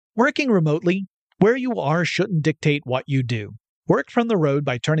Working remotely, where you are shouldn't dictate what you do. Work from the road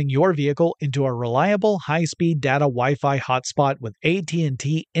by turning your vehicle into a reliable high-speed data Wi-Fi hotspot with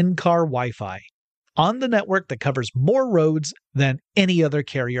AT&T in-car Wi-Fi. On the network that covers more roads than any other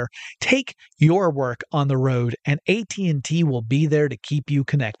carrier, take your work on the road and AT&T will be there to keep you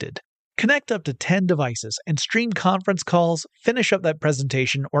connected. Connect up to 10 devices and stream conference calls, finish up that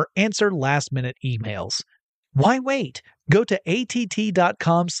presentation, or answer last-minute emails. Why wait? Go to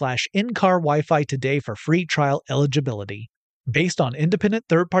att.com/in-car Wi-Fi today for free trial eligibility. Based on independent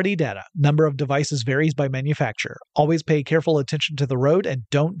third-party data, number of devices varies by manufacturer. Always pay careful attention to the road and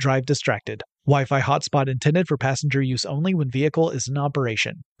don't drive distracted. Wi-Fi hotspot intended for passenger use only when vehicle is in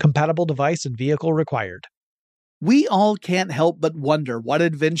operation. Compatible device and vehicle required. We all can't help but wonder what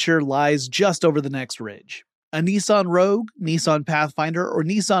adventure lies just over the next ridge. A Nissan Rogue, Nissan Pathfinder, or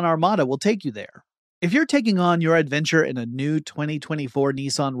Nissan Armada will take you there. If you're taking on your adventure in a new 2024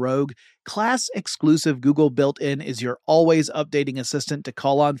 Nissan Rogue, class-exclusive Google built-in is your always updating assistant to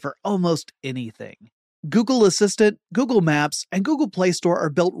call on for almost anything. Google Assistant, Google Maps, and Google Play Store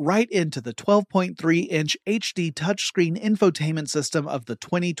are built right into the 12.3-inch HD touchscreen infotainment system of the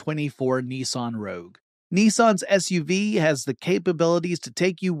 2024 Nissan Rogue. Nissan's SUV has the capabilities to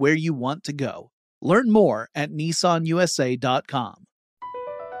take you where you want to go. Learn more at nissanusa.com.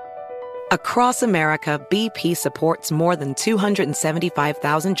 Across America, BP supports more than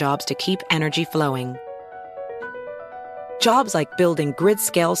 275,000 jobs to keep energy flowing. Jobs like building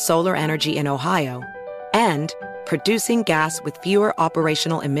grid-scale solar energy in Ohio and producing gas with fewer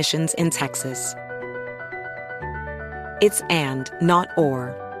operational emissions in Texas. It's and, not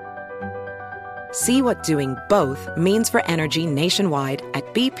or. See what doing both means for energy nationwide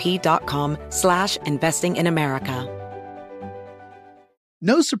at bp.com/investing in America.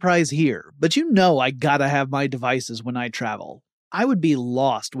 No surprise here, but you know I gotta have my devices when I travel. I would be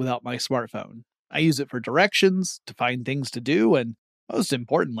lost without my smartphone. I use it for directions, to find things to do, and most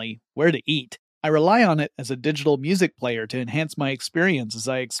importantly, where to eat. I rely on it as a digital music player to enhance my experience as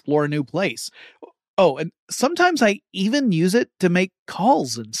I explore a new place. Oh, and sometimes I even use it to make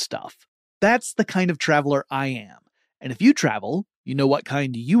calls and stuff. That's the kind of traveler I am. And if you travel, you know what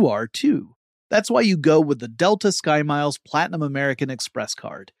kind you are too. That's why you go with the Delta SkyMiles Platinum American Express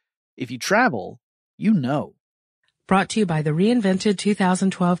card. If you travel, you know. Brought to you by the reinvented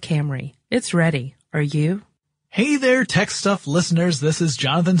 2012 Camry. It's ready. Are you? Hey there, Tech Stuff listeners. This is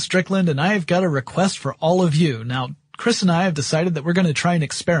Jonathan Strickland, and I have got a request for all of you. Now, Chris and I have decided that we're going to try an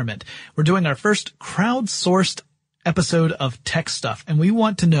experiment. We're doing our first crowdsourced episode of Tech Stuff, and we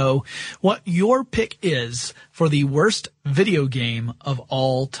want to know what your pick is for the worst video game of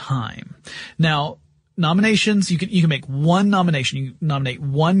all time. Now, nominations, you can make one nomination. You nominate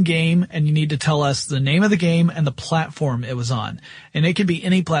one game, and you need to tell us the name of the game and the platform it was on. And it could be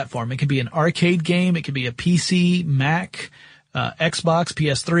any platform. It could be an arcade game. It could be a PC, Mac, Xbox,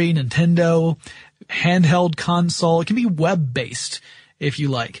 PS3, Nintendo, handheld console. It can be web-based if you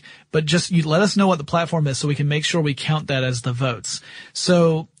like. But just you let us know what the platform is so we can make sure we count that as the votes.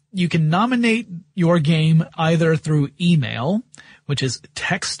 So you can nominate your game either through email, which is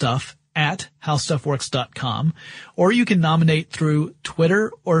techstuff@howstuffworks.com, or you can nominate through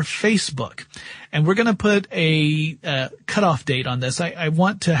Twitter or Facebook. And we're going to put a cutoff date on this. I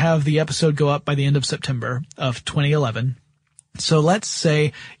want to have the episode go up by the end of September of 2011. So let's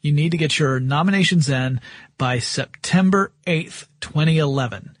say you need to get your nominations in by September 8th,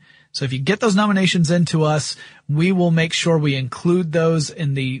 2011. So if you get those nominations into us, we will make sure we include those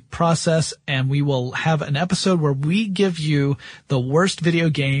in the process, and we will have an episode where we give you the worst video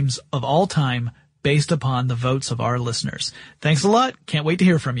games of all time based upon the votes of our listeners. Thanks a lot. Can't wait to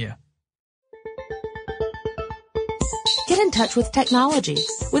hear from you. Get in touch with technology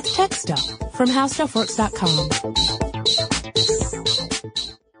with Tech Stuff from HowStuffWorks.com.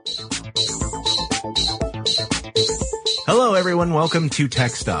 Hello, everyone. Welcome to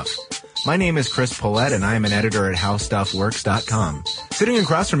Tech Stuff. My name is Chris Pollette, and I am an editor at HowStuffWorks.com. Sitting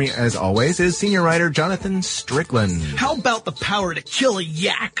across from me, as always, is senior writer Jonathan Strickland. How about the power to kill a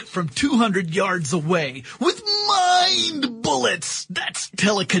yak from 200 yards away with mind bullets? That's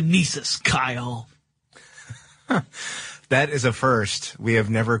telekinesis, Kyle. That is a first. We have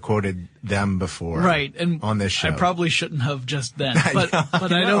never quoted them before. Right. And on this show. I probably shouldn't have just then, but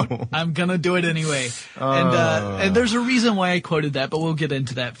I don't. I'm going to do it anyway. And there's a reason why I quoted that, but we'll get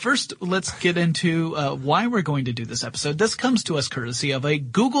into that. First, let's get into why we're going to do this episode. This comes to us courtesy of a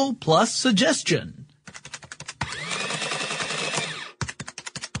Google Plus suggestion.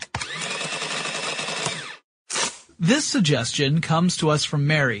 This suggestion comes to us from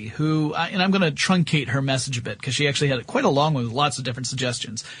Mary, who, and I'm going to truncate her message a bit because she actually had quite a long one with lots of different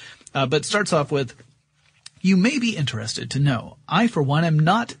suggestions. But it starts off with, you may be interested to know, I for one am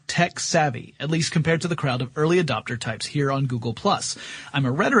not tech savvy, at least compared to the crowd of early adopter types here on Google+. I'm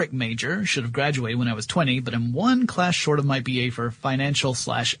a rhetoric major, should have graduated when I was 20, but I'm one class short of my BA for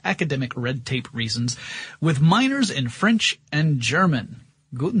financial/academic red tape reasons, with minors in French and German.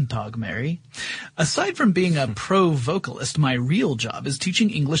 Guten Tag, Mary. Aside from being a pro vocalist, my real job is teaching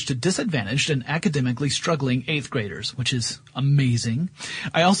English to disadvantaged and academically struggling 8th graders, which is amazing.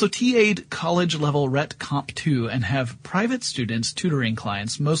 I also TA'd college-level Ret Comp 2 and have private students tutoring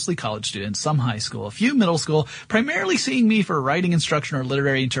clients, mostly college students, some high school, a few middle school, primarily seeing me for writing instruction or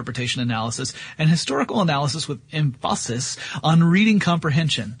literary interpretation analysis and historical analysis with emphasis on reading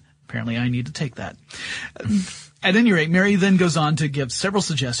comprehension. Apparently I need to take that. At any rate, Mary then goes on to give several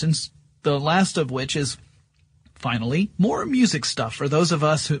suggestions, the last of which is, finally, more music stuff for those of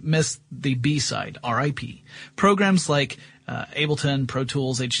us who miss the B-side, R.I.P. Programs like Ableton, Pro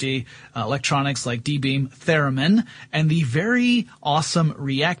Tools HD, electronics like D-Beam, Theremin, and the very awesome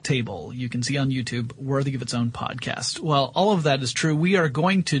React Table you can see on YouTube, worthy of its own podcast. Well, all of that is true. We are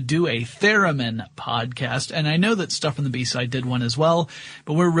going to do a Theremin podcast, and I know that Stuff from the B-Side did one as well,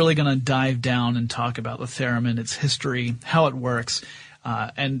 but we're really going to dive down and talk about the Theremin, its history, how it works,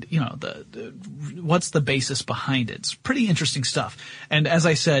 and, you know, what's the basis behind it. It's pretty interesting stuff. And as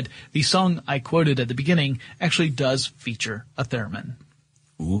I said, the song I quoted at the beginning actually does feature a theremin.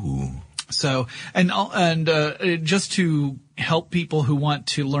 Ooh. So, just to help people who want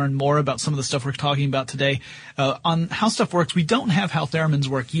to learn more about some of the stuff we're talking about today, on How Stuff Works, we don't have how theremins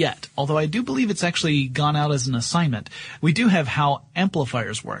work yet, although I do believe it's actually gone out as an assignment. We do have how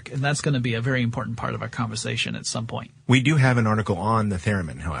amplifiers work, and that's going to be a very important part of our conversation at some point. We do have an article on the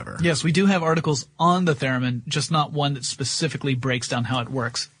theremin, however. Yes, we do have articles on the theremin, just not one that specifically breaks down how it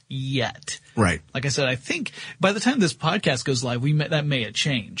works yet. Right. Like I said, I think by the time this podcast goes live, that may have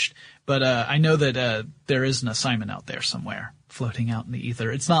changed. But I know that there is an assignment out there somewhere floating out in the ether.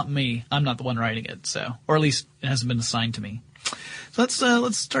 It's not me. I'm not the one writing it, so, or at least it hasn't been assigned to me. So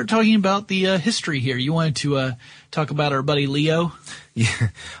let's start talking about the history here. You wanted to talk about our buddy Leo? Yeah,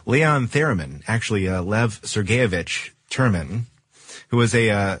 Leon Theremin, actually Lev Sergeyevich Termin, who was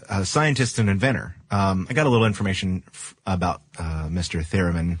a scientist and inventor. I got a little information about Mr.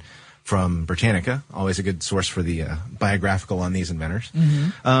 Theremin from Britannica, always a good source for the biographical on these inventors.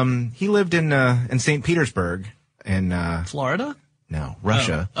 Mm-hmm. He lived in St. Petersburg in Florida? No,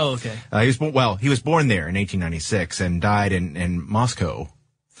 Russia. Oh, okay. He was born there in 1896 and died in Moscow.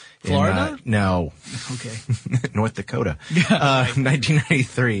 Florida? No. Okay. North Dakota. Yeah.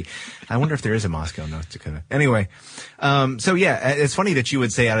 1993. I wonder if there is a Moscow, North Dakota. Anyway, so yeah, it's funny that you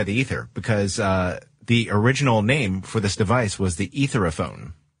would say out of the ether because the original name for this device was the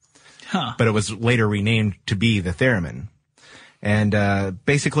Etherophone. Huh. But it was later renamed to be the theremin. And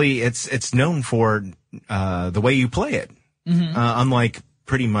basically it's known for the way you play it. Mm-hmm. Unlike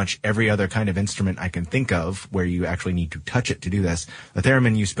pretty much every other kind of instrument I can think of where you actually need to touch it to do this, the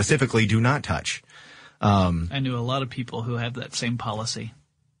theremin you specifically do not touch. I knew a lot of people who have that same policy.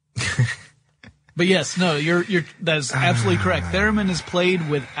 But yes, no, that's absolutely correct. Theremin is played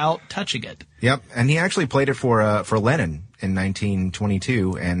without touching it. Yep, and he actually played it for Lenin in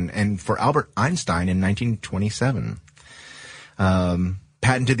 1922 and for Albert Einstein in 1927.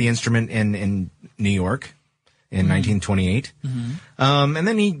 Patented the instrument in New York in 1928. Mm-hmm. And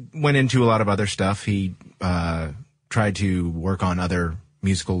then he went into a lot of other stuff. He tried to work on other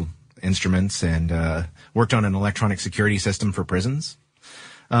musical instruments and worked on an electronic security system for prisons.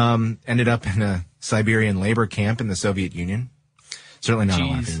 Ended up in a Siberian labor camp in the Soviet Union. Certainly not a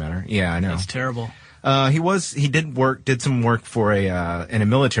laughing matter. Yeah, I know. That's terrible. He did some work for in a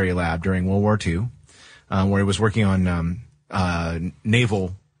military lab during World War II, where he was working on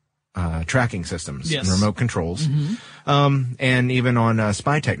naval tracking systems and remote controls, and even on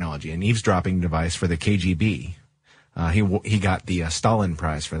spy technology, an eavesdropping device for the KGB. He got the Stalin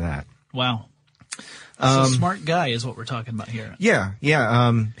Prize for that. Wow. So smart guy is what we're talking about here. Yeah.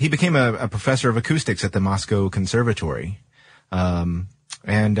 He became a professor of acoustics at the Moscow Conservatory, and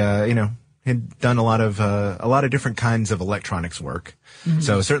had done a lot of different kinds of electronics work. Mm-hmm.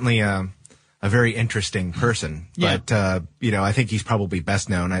 So certainly a very interesting person. Yeah. But I think he's probably best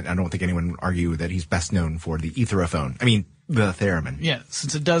known. I don't think anyone would argue that he's best known for the Etherophone. I mean, the theremin. Yeah,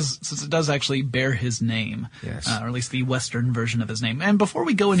 since it does actually bear his name, yes, or at least the Western version of his name. And before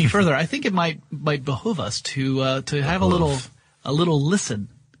we go any further, I think it might behoove us to have a little listen.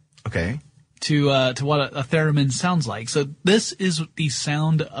 Okay. To what a theremin sounds like. So this is the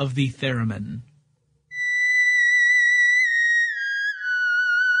sound of the theremin.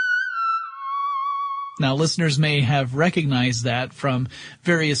 Now, listeners may have recognized that from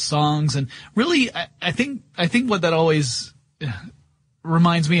various songs, and really, I think what that always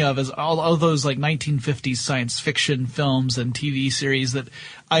reminds me of is all those like 1950s science fiction films and TV series that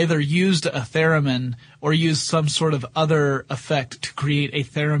either used a theremin or used some sort of other effect to create a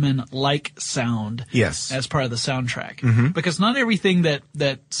theremin-like sound. Yes. As part of the soundtrack. Because not everything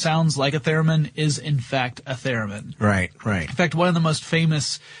that sounds like a theremin is in fact a theremin. Right. In fact, one of the most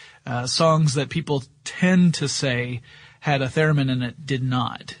famous songs that people tend to say had a theremin and it did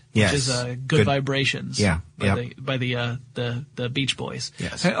not. Yes. Which is Good Vibrations. Yeah. By the Beach Boys.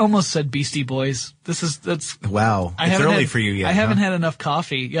 Yes. I almost said Beastie Boys. That's wow. It's early for you yet. I haven't had enough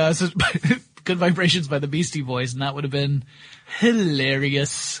coffee. Yeah, this is Good Vibrations by the Beastie Boys, and that would have been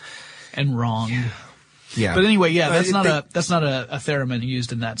hilarious and wrong. Yeah. But anyway, yeah, that's not a theremin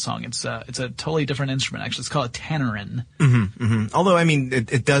used in that song. It's a totally different instrument. Actually, it's called a tannerin. Although, I mean,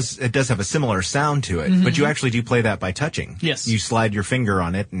 it does have a similar sound to it, but you actually do play that by touching. Yes. You slide your finger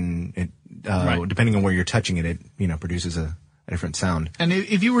on it, and it, Right. depending on where you're touching it, it produces a different sound. And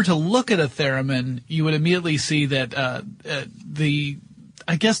if you were to look at a theremin, you would immediately see that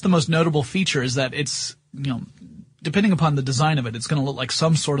I guess the most notable feature is that it's, depending upon the design of it, it's going to look like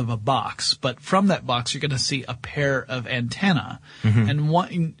some sort of a box. But from that box, you're going to see a pair of antennae.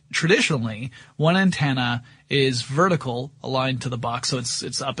 And traditionally, one antenna is vertical, aligned to the box, so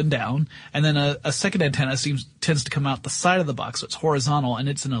it's up and down. And then a second antenna tends to come out the side of the box, so it's horizontal, and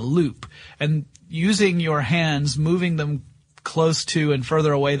it's in a loop. And using your hands, moving them close to and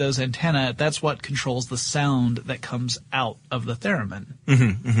further away those antennae, that's what controls the sound that comes out of the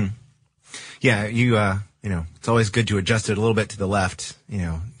theremin. Yeah, it's always good to adjust it a little bit to the left,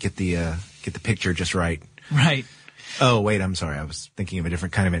 get the picture just right. Right. Oh, wait, I'm sorry. I was thinking of a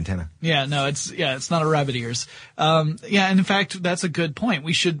different kind of antenna. Yeah, no, it's not a rabbit ears. And in fact, that's a good point.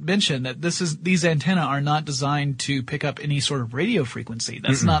 We should mention that these antennae are not designed to pick up any sort of radio frequency.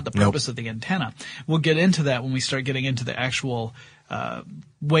 That's not the purpose of the antenna. We'll get into that when we start getting into the actual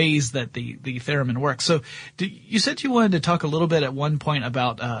ways that the theremin works. So you said you wanted to talk a little bit at one point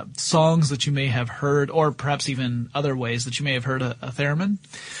about songs that you may have heard, or perhaps even other ways that you may have heard a theremin.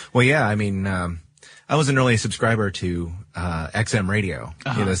 Well, yeah, I mean, I was an early subscriber to XM Radio,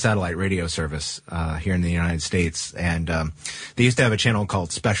 the satellite radio service here in the United States, and they used to have a channel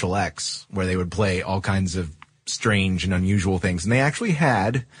called Special X where they would play all kinds of strange and unusual things, and they actually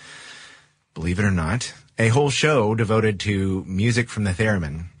had, believe it or not, a whole show devoted to music from the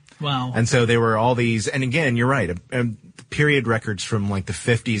theremin. Wow. And so there were all these, and again, you're right, period records from like the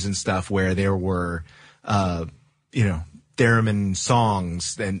 50s and stuff where there were, theremin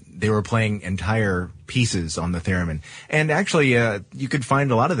songs, and they were playing entire pieces on the theremin. And actually, you could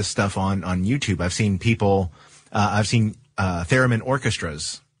find a lot of this stuff on YouTube. I've seen theremin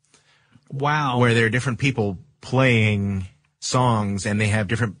orchestras. Wow. Where there are different people playing songs and they have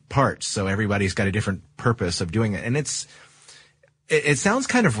different parts, so everybody's got a different purpose of doing it. And it sounds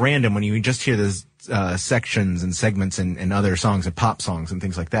kind of random when you just hear those sections and segments and other songs and pop songs and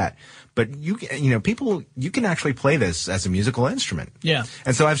things like that. But you can actually play this as a musical instrument. Yeah.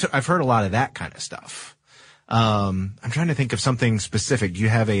 And so I've heard a lot of that kind of stuff. I'm trying to think of something specific. Do you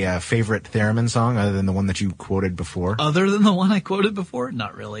have a favorite theremin song other than the one that you quoted before? Other than the one I quoted before?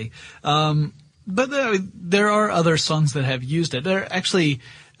 Not really. But there are other songs that have used it. They're actually,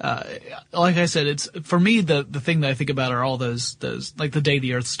 like I said, it's, for me, the thing that I think about are all those, like The Day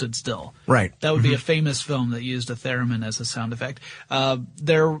the Earth Stood Still. Right. That would be a famous film that used a theremin as a sound effect.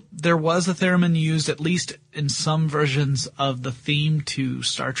 There was a theremin used, at least in some versions of the theme to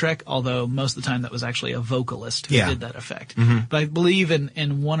Star Trek, although most of the time that was actually a vocalist who did that effect. But I believe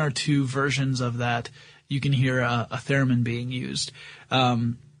in one or two versions of that, you can hear a theremin being used.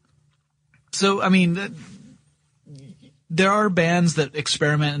 So, I mean, there are bands that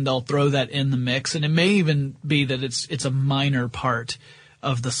experiment and they'll throw that in the mix, and it may even be that it's a minor part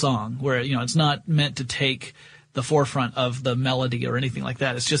of the song where, it's not meant to take the forefront of the melody or anything like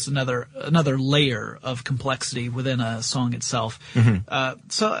that. It's just another layer of complexity within a song itself.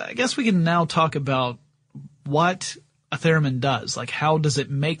 So I guess we can now talk about what a theremin does. Like, how does it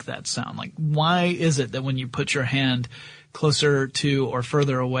make that sound? Like, why is it that when you put your hand closer to or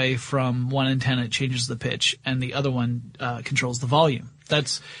further away from one antenna, it changes the pitch, and the other one controls the volume?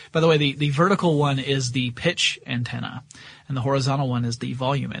 That's, by the way, the vertical one is the pitch antenna, and the horizontal one is the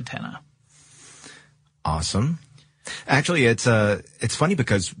volume antenna. Awesome. Actually, it's funny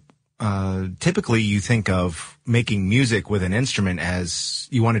because typically you think of making music with an instrument as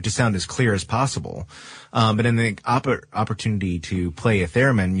you want it to sound as clear as possible, but in the opportunity to play a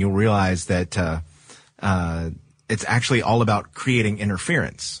theremin, you'll realize that it's actually all about creating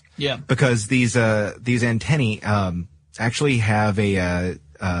interference. Yeah. Because these antennae, actually have an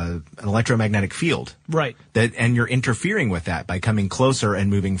electromagnetic field. Right. And you're interfering with that by coming closer and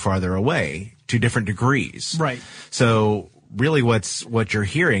moving farther away to different degrees. Right. So really what you're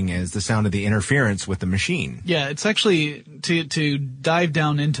hearing is the sound of the interference with the machine. Yeah, it's actually, to dive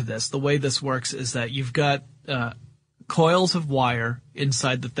down into this, the way this works is that you've got coils of wire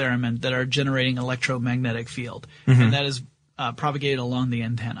inside the theremin that are generating electromagnetic field, and that is propagated along the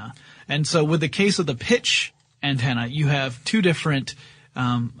antenna. And so with the case of the pitch antenna, you have two different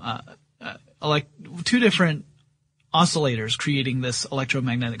oscillators creating this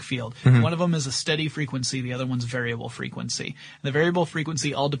electromagnetic field. One of them is a steady frequency, the other one's variable frequency. And the variable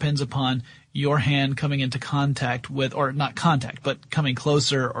frequency all depends upon your hand coming into contact with, or not contact, but coming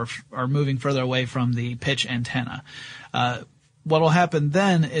closer or moving further away from the pitch antenna. What will happen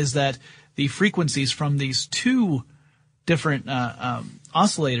then is that the frequencies from these two different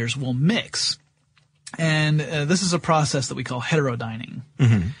oscillators will mix. And this is a process that we call heterodyning.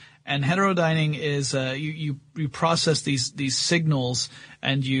 And heterodyning is you process these signals,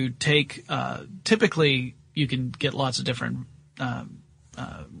 and you take typically you can get lots of different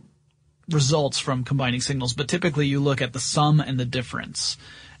results from combining signals, but typically you look at the sum and the difference,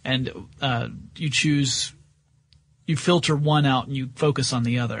 and you filter one out and you focus on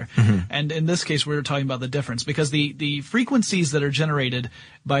the other. And in this case, we're talking about the difference, because the frequencies that are generated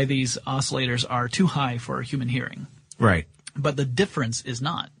by these oscillators are too high for human hearing. Right. But the difference is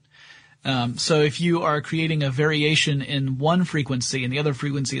not. So if you are creating a variation in one frequency and the other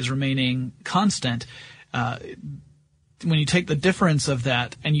frequency is remaining constant, when you take the difference of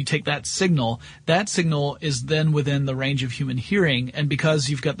that and you take that signal is then within the range of human hearing. And because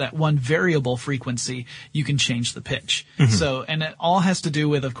you've got that one variable frequency, you can change the pitch. So, and it all has to do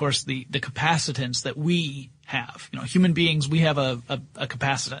with, of course, the capacitance that we have. Human beings, we have a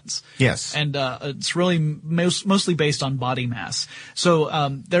capacitance. Yes. And it's really mostly based on body mass.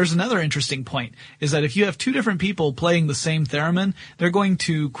 So there's another interesting point, is that if you have two different people playing the same theremin, they're going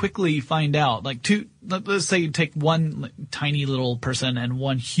to quickly find out, let's say you take one tiny little person and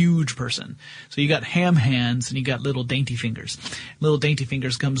one huge person. So you got ham hands and you got little dainty fingers. Little dainty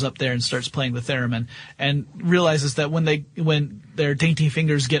fingers comes up there and starts playing the theremin and realizes that when their dainty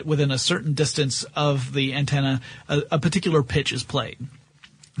fingers get within a certain distance of the antenna, a particular pitch is played.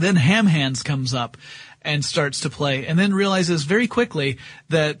 Then ham hands comes up and starts to play, and then realizes very quickly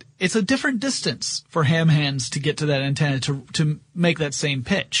that it's a different distance for ham hands to get to that antenna to make that same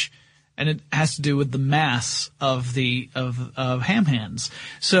pitch. And it has to do with the mass of ham hands.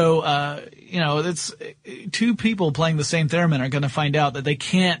 So, it's two people playing the same theremin are going to find out that they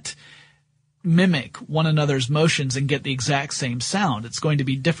can't mimic one another's motions and get the exact same sound. It's going to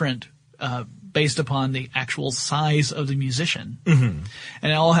be different, based upon the actual size of the musician.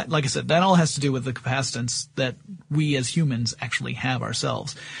 And like I said, that all has to do with the capacitance that we as humans actually have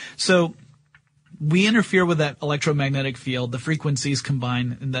ourselves. So, we interfere with that electromagnetic field. The frequencies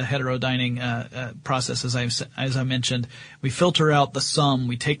combine in the heterodyning process, as I mentioned. We filter out the sum.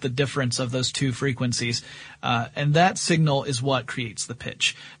 We take the difference of those two frequencies, and that signal is what creates the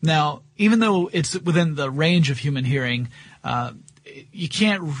pitch. Now, even though it's within the range of human hearing, you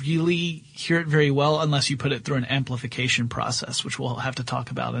can't really hear it very well unless you put it through an amplification process, which we'll have to talk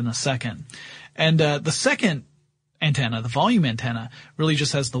about in a second. And the second antenna, the volume antenna, really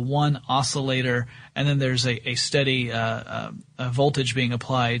just has the one oscillator, and then there's a steady voltage being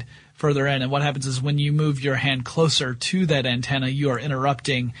applied further in. And what happens is when you move your hand closer to that antenna, you are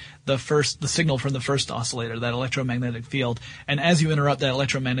interrupting the signal from the first oscillator, that electromagnetic field. And as you interrupt that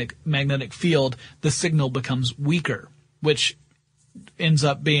electromagnetic field, the signal becomes weaker, which ends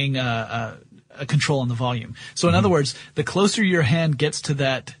up being a control on the volume. So in other words, the closer your hand gets to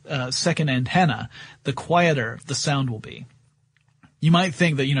that second antenna, the quieter the sound will be. You might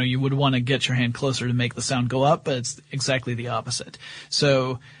think that, you would want to get your hand closer to make the sound go up, but it's exactly the opposite.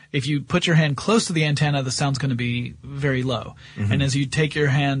 So if you put your hand close to the antenna, the sound's going to be very low. And as you take your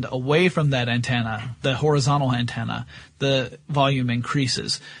hand away from that antenna, the horizontal antenna, the volume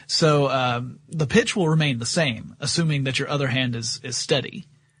increases. So the pitch will remain the same, assuming that your other hand is steady.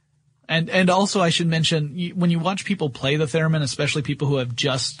 And also I should mention, when you watch people play the theremin, especially people who have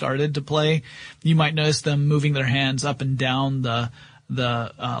just started to play, you might notice them moving their hands up and down the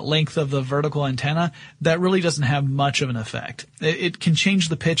length of the vertical antenna. That really doesn't have much of an effect. It can change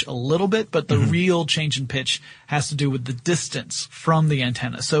the pitch a little bit, but the real change in pitch has to do with the distance from the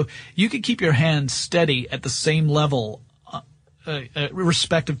antenna. So you could keep your hand steady at the same level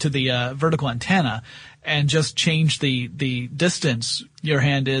respective to the vertical antenna, and just change the distance your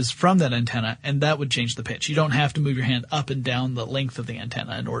hand is from that antenna, and that would change the pitch. You don't have to move your hand up and down the length of the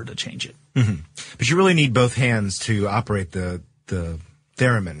antenna in order to change it. Mm-hmm. But you really need both hands to operate the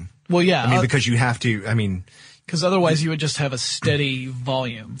theremin. Well, yeah. I mean, because you have to, because otherwise you would just have a steady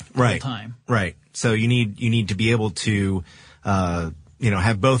volume all the time. Right. So you need to be able to,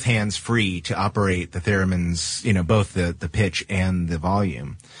 have both hands free to operate the theremins, both the pitch and the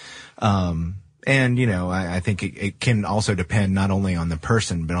volume. And, I think it can also depend not only on the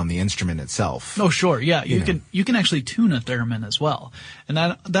person, but on the instrument itself. Oh, sure. Yeah. You can actually tune a theremin as well. And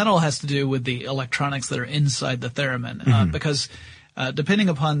that all has to do with the electronics that are inside the theremin. Because, depending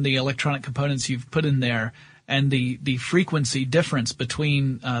upon the electronic components you've put in there and the frequency difference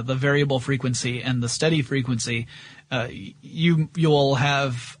between, the variable frequency and the steady frequency, you'll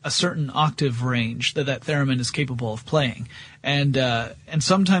have a certain octave range that theremin is capable of playing. And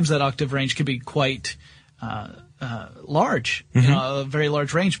sometimes that octave range can be quite, large, a very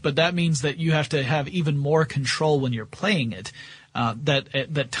large range, but that means that you have to have even more control when you're playing it.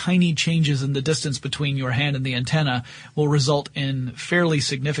 That tiny changes in the distance between your hand and the antenna will result in fairly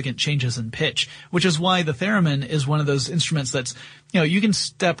significant changes in pitch, which is why the theremin is one of those instruments that's, you can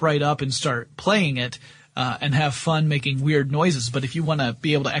step right up and start playing it, and have fun making weird noises. But if you want to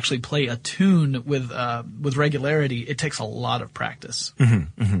be able to actually play a tune with regularity, it takes a lot of practice.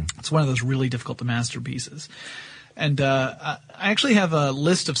 It's one of those really difficult to master pieces. And, I actually have a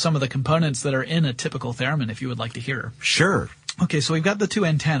list of some of the components that are in a typical theremin if you would like to hear. Sure. Okay, so we've got the two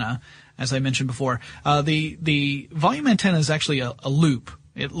antenna, as I mentioned before. The volume antenna is actually a loop.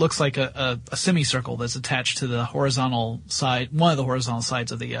 It looks like a semicircle that's attached to the horizontal side, one of the horizontal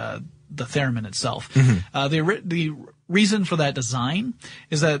sides of the theremin itself. The reason for that design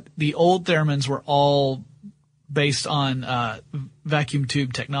is that the old theremins were all based on vacuum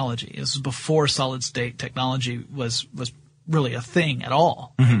tube technology. This was before solid state technology was really a thing at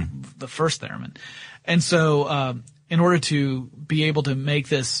all. The first theremin. And so in order to be able to make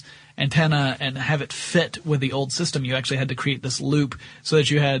this antenna and have it fit with the old system, you actually had to create this loop so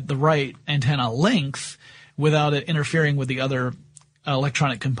that you had the right antenna length without it interfering with the other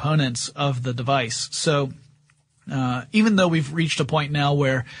electronic components of the device. So even though we've reached a point now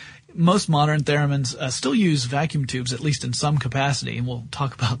where most modern theremins still use vacuum tubes, at least in some capacity, and we'll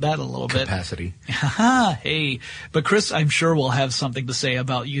talk about that a little bit. Capacity. Hey. But Chris, I'm sure will have something to say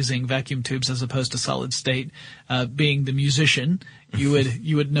about using vacuum tubes as opposed to solid state. Being the musician, you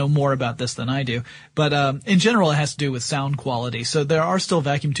would know more about this than I do. But in general, it has to do with sound quality. So there are still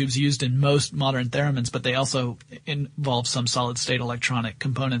vacuum tubes used in most modern theremins, but they also involve some solid state electronic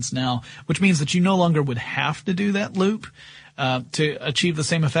components now, which means that you no longer would have to do that loop to achieve the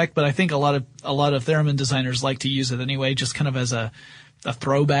same effect. But I think a lot of theremin designers like to use it anyway, just kind of as a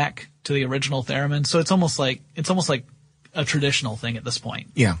throwback to the original theremin. So it's almost like a traditional thing at this point.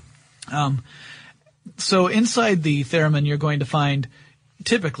 Yeah. So inside the theremin, you're going to find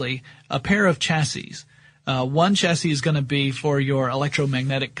typically a pair of chassis. One chassis is going to be for your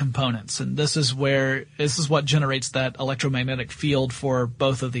electromagnetic components, and this is what generates that electromagnetic field for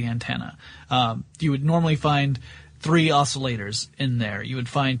both of the antenna. You would normally find 3 oscillators in there. You would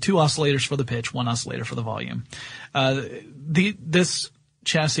find 2 oscillators for the pitch, 1 oscillator for the volume. This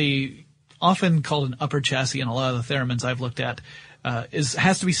chassis, often called an upper chassis in a lot of the theremins I've looked at,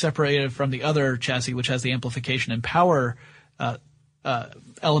 has to be separated from the other chassis, which has the amplification and power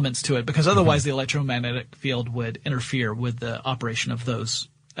elements to it, because otherwise the electromagnetic field would interfere with the operation of those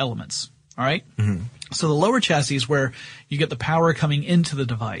elements. All right? So the lower chassis is where you get the power coming into the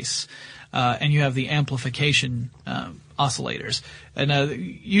device, and you have the amplification oscillators. And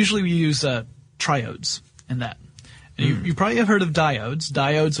usually we use triodes in that. And you probably have heard of diodes.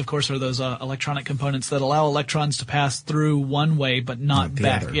 Diodes, of course, are those electronic components that allow electrons to pass through one way but not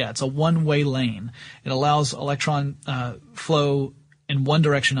back. Other. Yeah, it's a one-way lane. It allows electron flow in one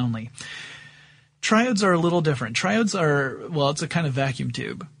direction only. Triodes are a little different. Triodes it's a kind of vacuum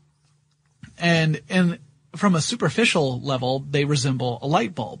tube. And from a superficial level, they resemble a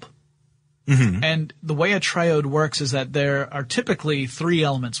light bulb. And the way a triode works is that there are typically 3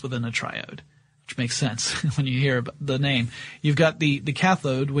 elements within a triode, which makes sense when you hear the name. You've got the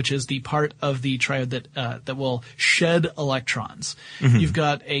cathode, which is the part of the triode that will shed electrons. You've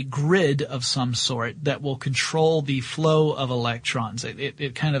got a grid of some sort that will control the flow of electrons.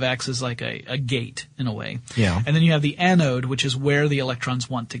 It kind of acts as like a gate in a way. Yeah. And then you have the anode, which is where the electrons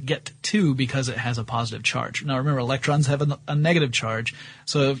want to get to because it has a positive charge. Now remember, electrons have a negative charge,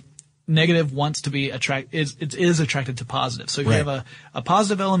 so negative wants to be is attracted to positive. So you Right. have a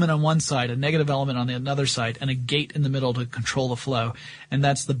positive element on one side, a negative element on the other side, and a gate in the middle to control the flow. And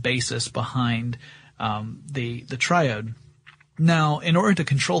that's the basis behind the triode. Now, in order to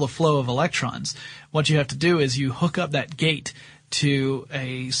control the flow of electrons, what you have to do is you hook up that gate to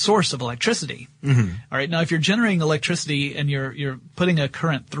a source of electricity. Mm-hmm. All right. Now, if you're generating electricity and you're putting a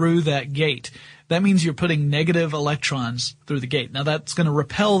current through that gate, that means you're putting negative electrons through the gate. Now, that's going to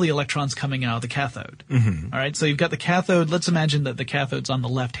repel the electrons coming out of the cathode. Mm-hmm. All right. So you've got the cathode. Let's imagine that the cathode's on the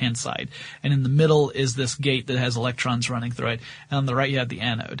left-hand side, and in the middle is this gate that has electrons running through it, and on the right you have the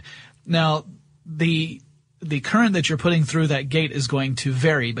anode. Now, the current that you're putting through that gate is going to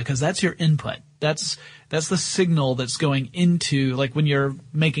vary because that's your input. That's the signal that's going into, like when you're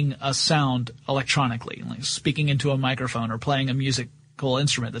making a sound electronically, like speaking into a microphone or playing a musical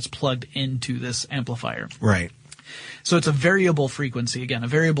instrument that's plugged into this amplifier. Right. So it's a variable frequency, again, a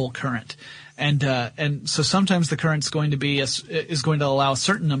variable current. And so sometimes the current's going to be, is going to allow a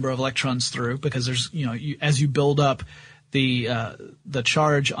certain number of electrons through because there's, as you build up the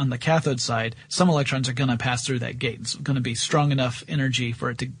charge on the cathode side, some electrons are going to pass through that gate. It's going to be strong enough energy for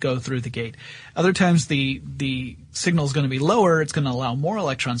it to go through the gate. Other times the signal is going to be lower. It's going to allow more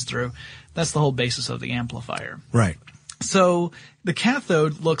electrons through. That's the whole basis of the amplifier. Right. So the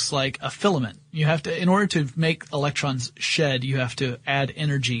cathode looks like a filament. You have to, in order to make electrons shed, you have to add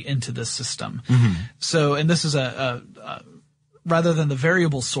energy into this system. Mm-hmm. So, and this is rather than the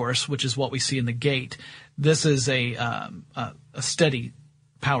variable source, which is what we see in the gate, this is a steady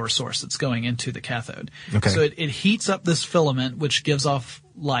power source that's going into the cathode. Okay. So it heats up this filament, which gives off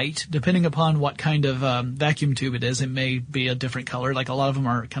light. Depending upon what kind of vacuum tube it is, it may be a different color. Like a lot of them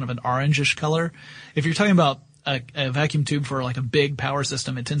are kind of an orangish color. If you're talking about a vacuum tube for like a big power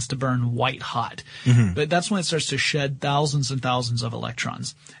system, it tends to burn white hot. Mm-hmm. But that's when it starts to shed thousands and thousands of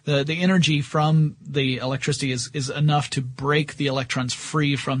electrons. The energy from the electricity is enough to break the electrons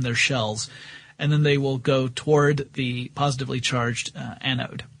free from their shells, and then they will go toward the positively charged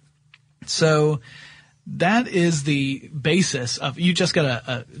anode. So that is the basis of, you just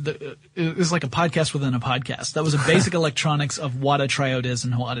got it was like a podcast within a podcast. That was a basic electronics of what a triode is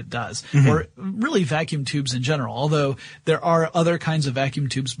and what it does. Mm-hmm. Or really vacuum tubes in general, although there are other kinds of vacuum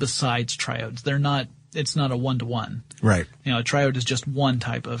tubes besides triodes. It's not a one-to-one. Right. A triode is just one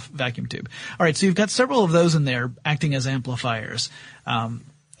type of vacuum tube. All right, so you've got several of those in there acting as amplifiers.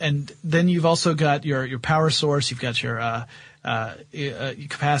 And then you've also got your power source, you've got your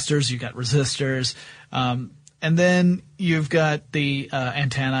capacitors, you've got resistors, and then you've got the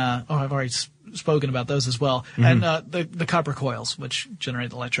antenna. Oh, I've already spoken about those as well. Mm-hmm. And the copper coils, which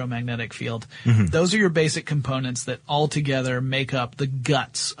generate the electromagnetic field. Mm-hmm. Those are your basic components that all together make up the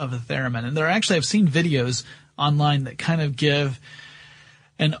guts of a theremin. And I've seen videos online that kind of give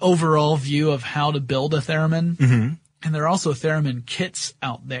an overall view of how to build a theremin. Mm-hmm. And there are also theremin kits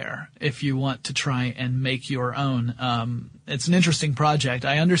out there if you want to try and make your own. It's an interesting project.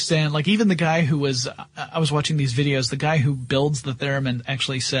 I understand, like even the guy I was watching these videos, the guy who builds the theremin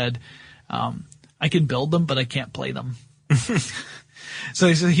actually said, I can build them, but I can't play them. So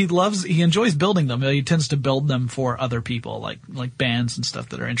he said he enjoys building them. He tends to build them for other people, like bands and stuff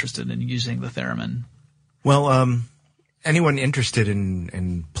that are interested in using the theremin. Well, anyone interested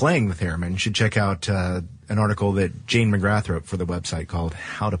in playing the theremin should check out an article that Jane McGrath wrote for the website called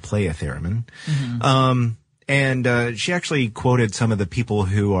How to Play a Theremin. Mm-hmm. And she actually quoted some of the people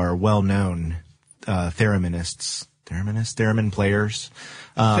who are well-known theremin players.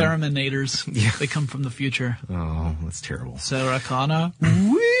 Theraminators. Yeah. They come from the future. Oh, that's terrible. Sarah Connor.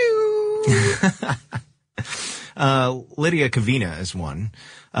 Woo! Lydia Kavina is one.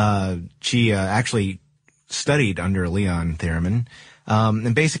 She actually studied under Leon Theremin,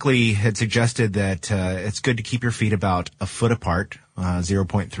 and basically had suggested that it's good to keep your feet about a foot apart,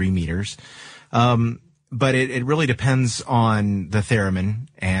 0.3 meters. But it really depends on the theremin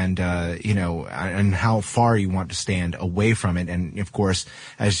and, and how far you want to stand away from it. And of course,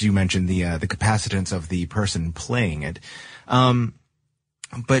 as you mentioned, the capacitance of the person playing it.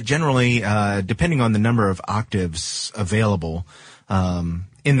 But generally, depending on the number of octaves available,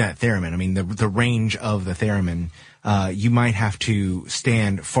 in that theremin, I mean, the range of the theremin, you might have to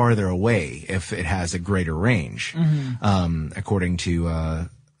stand farther away if it has a greater range, mm-hmm. According to,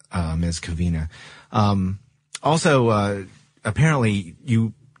 Ms. Kavina. Also, apparently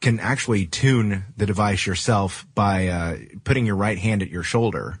you can actually tune the device yourself by, putting your right hand at your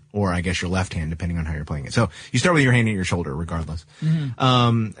shoulder, or I guess your left hand, depending on how you're playing it. So you start with your hand at your shoulder, regardless.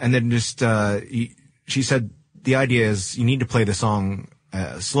 Mm-hmm. And then just, she said the idea is you need to play the song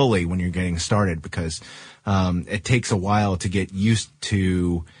slowly when you're getting started because it takes a while to get used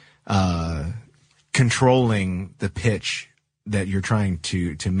to controlling the pitch that you're trying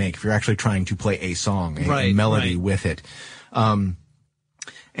to make. If you're actually trying to play a song, a melody with it. And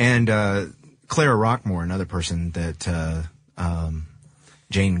Clara Rockmore, another person that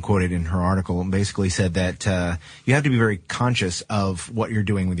Jane quoted in her article, basically said that you have to be very conscious of what you're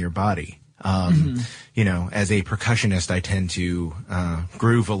doing with your body. You know, as a percussionist, I tend to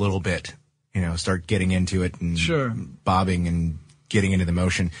groove a little bit, you know, start getting into it and bobbing and getting into the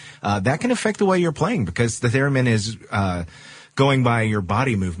motion. That can affect the way you're playing because the theremin is going by your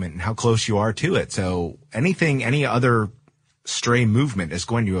body movement and how close you are to it. So any other stray movement is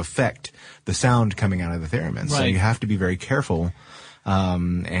going to affect the sound coming out of the theremin. So you have to be very careful,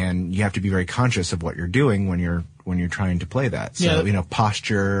 and you have to be very conscious of what you're doing when you're trying to play that. So, you know,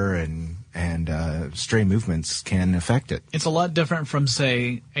 posture and stray movements can affect it. It's a lot different from,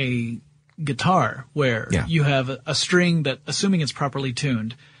 say, a guitar where you have a string that, assuming it's properly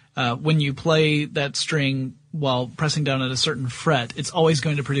tuned, when you play that string while pressing down at a certain fret, it's always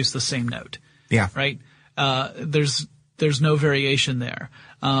going to produce the same note. Yeah. Right? There's no variation there.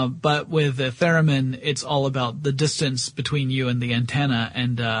 But with the theremin, it's all about the distance between you and the antenna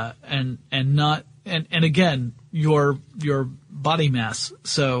and again, your body mass.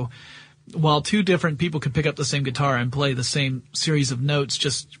 So while two different people could pick up the same guitar and play the same series of notes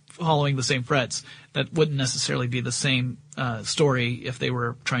just following the same frets, that wouldn't necessarily be the same story if they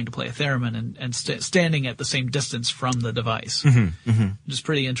were trying to play a theremin and standing at the same distance from the device. Which is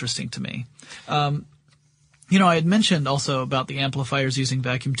pretty interesting to me. You know, I had mentioned also about the amplifiers using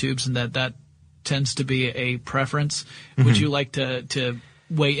vacuum tubes and that tends to be a preference. Would you like to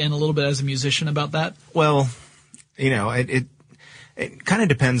weigh in a little bit as a musician about that? Well, you know, it kind of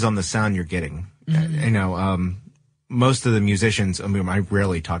depends on the sound you're getting. You know, most of the musicians, I mean, I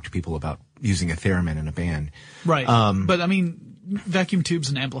rarely talk to people about using a theremin in a band. Right. But I mean, vacuum tubes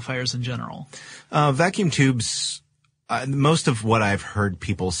and amplifiers in general. Vacuum tubes, most of what I've heard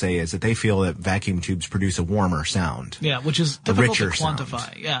people say is that they feel that vacuum tubes produce a warmer sound. Yeah, which is difficult to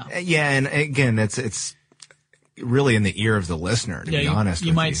quantify. Sound. Yeah, and again, it's really in the ear of the listener, to be honest with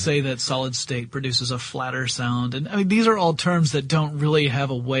you. You might say that solid state produces a flatter sound. And I mean, these are all terms that don't really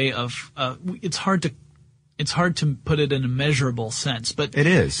have a way of, it's hard to put it in a measurable sense, but it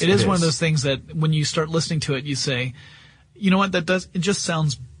is one of those things that when you start listening to it, you say, you know what, it just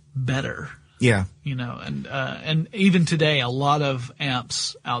sounds better. Yeah. You know, and even today, a lot of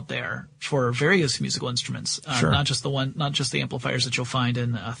amps out there for various musical instruments, not just the amplifiers that you'll find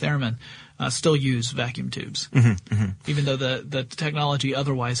in a theremin, still use vacuum tubes. Even though the technology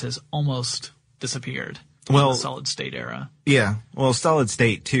otherwise has almost disappeared. Well, the solid state era. Yeah. Well, solid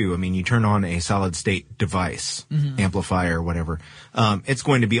state too. I mean, you turn on a solid state device, amplifier, whatever. It's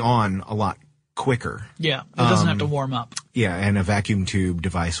going to be on a lot quicker. Yeah. It doesn't have to warm up. Yeah. And a vacuum tube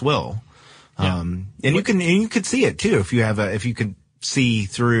device will. And you could see it too if you could see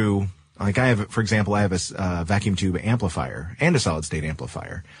through, like for example, I have a vacuum tube amplifier and a solid state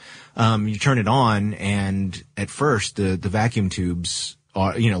amplifier. You turn it on and at first the vacuum tubes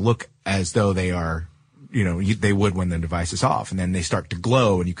are, you know, look as though they are, you know, they would when the device is off, and then they start to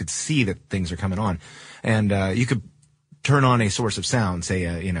glow and you could see that things are coming on. And, you could turn on a source of sound, say,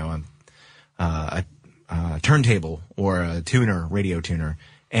 a turntable or a tuner, radio tuner.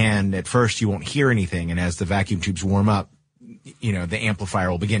 And at first you won't hear anything. And as the vacuum tubes warm up, you know, the amplifier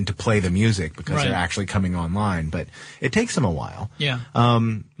will begin to play the music because they're actually coming online. But it takes them a while. Yeah.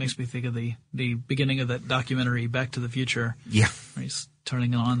 Makes me think of the beginning of that documentary, Back to the Future. Yeah. Where he's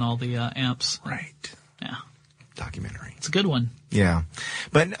turning on all the amps. Right. Yeah. Documentary. It's a good one. Yeah.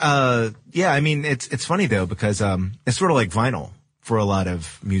 But, I mean, it's funny though, because, it's sort of like vinyl for a lot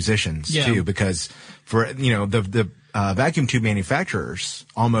of musicians too, because for, you know, the vacuum tube manufacturers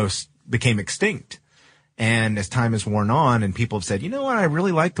almost became extinct. And as time has worn on and people have said, you know what, I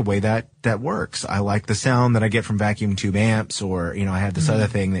really like the way that works. I like the sound that I get from vacuum tube amps, or, you know, I have this other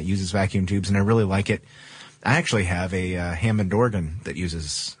thing that uses vacuum tubes and I really like it. I actually have a Hammond organ that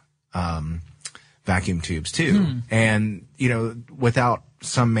uses vacuum tubes too. And, you know, without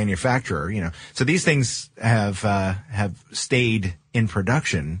some manufacturer, you know, so these things have stayed in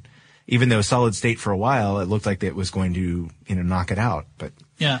production. Even though solid state for a while, it looked like it was going to, you know, knock it out. But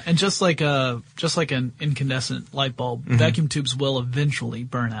yeah, and just like an incandescent light bulb, vacuum tubes will eventually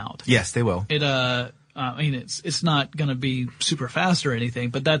burn out. Yes, they will. I mean, it's not going to be super fast or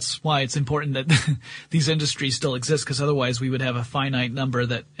anything, but that's why it's important that these industries still exist, because otherwise we would have a finite number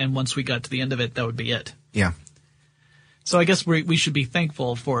and once we got to the end of it, that would be it. Yeah. So I guess we should be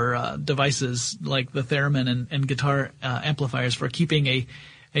thankful for devices like the theremin and guitar amplifiers for keeping a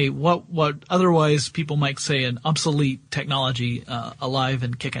what otherwise people might say an obsolete technology alive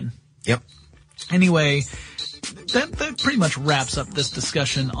and kicking. Yep. Anyway, that pretty much wraps up this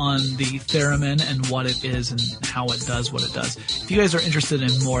discussion on the theremin and what it is and how it does what it does. If you guys are interested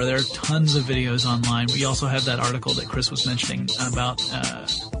in more, there are tons of videos online. We also have that article that Chris was mentioning about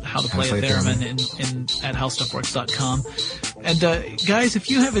how to play a theremin at howstuffworks.com. And guys,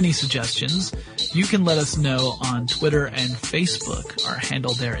 if you have any suggestions, you can let us know on Twitter and Facebook. Our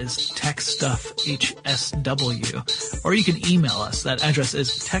handle there is TechStuffHSW. Or you can email us. That address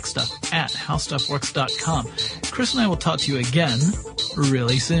is techstuff@howstuffworks.com. Chris and I will talk to you again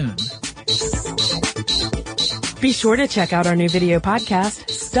really soon. Be sure to check out our new video podcast,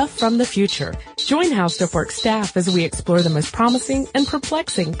 Stuff from the Future. Join How Stuff Works staff as we explore the most promising and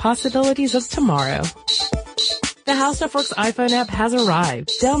perplexing possibilities of tomorrow. The How Stuff Works iPhone app has arrived.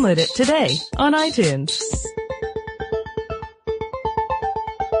 Download it today on iTunes.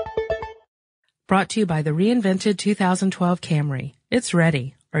 Brought to you by the reinvented 2012 Camry. It's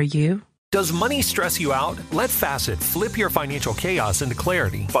ready. Are you? Does money stress you out? Let Facet flip your financial chaos into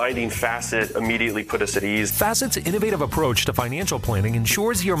clarity. Finding Facet immediately put us at ease. Facet's innovative approach to financial planning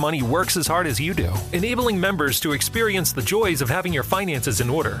ensures your money works as hard as you do, enabling members to experience the joys of having your finances in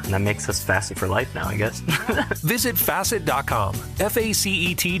order. And that makes us Facet for life now, I guess. Visit Facet.com,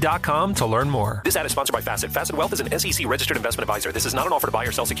 FACET.com to learn more. This ad is sponsored by Facet. Facet Wealth is an SEC registered investment advisor. This is not an offer to buy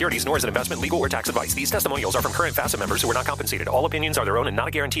or sell securities, nor is it investment, legal, or tax advice. These testimonials are from current Facet members who are not compensated. All opinions are their own and not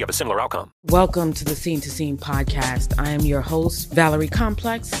a guarantee of a similar outcome. Welcome to the Scene to Scene podcast. I am your host, Valerie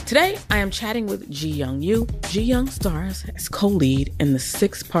Complex. Today, I am chatting with Ji Young Yu. Ji Young stars as co-lead in the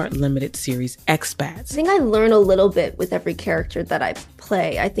 6-part limited series Expats. I think I learn a little bit with every character that I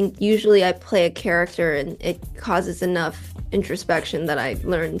play. I think usually I play a character and it causes enough introspection that I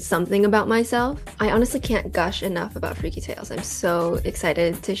learn something about myself. I honestly can't gush enough about Freaky Tales. I'm so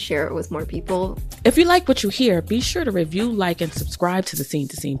excited to share it with more people. If you like what you hear, be sure to review, like, and subscribe to the Scene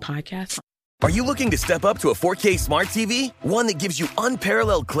to Scene podcast. Are you looking to step up to a 4K smart TV? One that gives you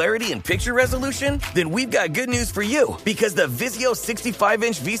unparalleled clarity and picture resolution? Then we've got good news for you, because the Vizio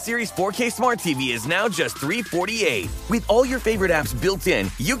 65-inch V-Series 4K smart TV is now just $348. With all your favorite apps built in,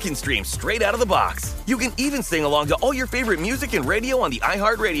 you can stream straight out of the box. You can even sing along to all your favorite music and radio on the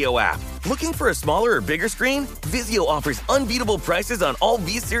iHeartRadio app. Looking for a smaller or bigger screen? Vizio offers unbeatable prices on all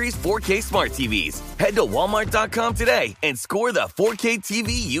V-Series 4K smart TVs. Head to Walmart.com today and score the 4K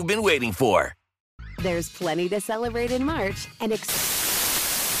TV you've been waiting for. There's plenty to celebrate in March and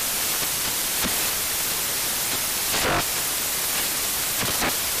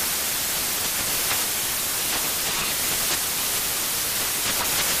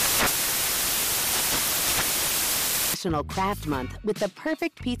National Craft Month with the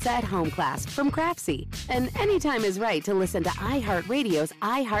perfect pizza at home class from Craftsy. And anytime is right to listen to iHeartRadio's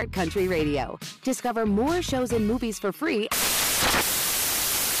iHeart Country Radio. Discover more shows and movies for free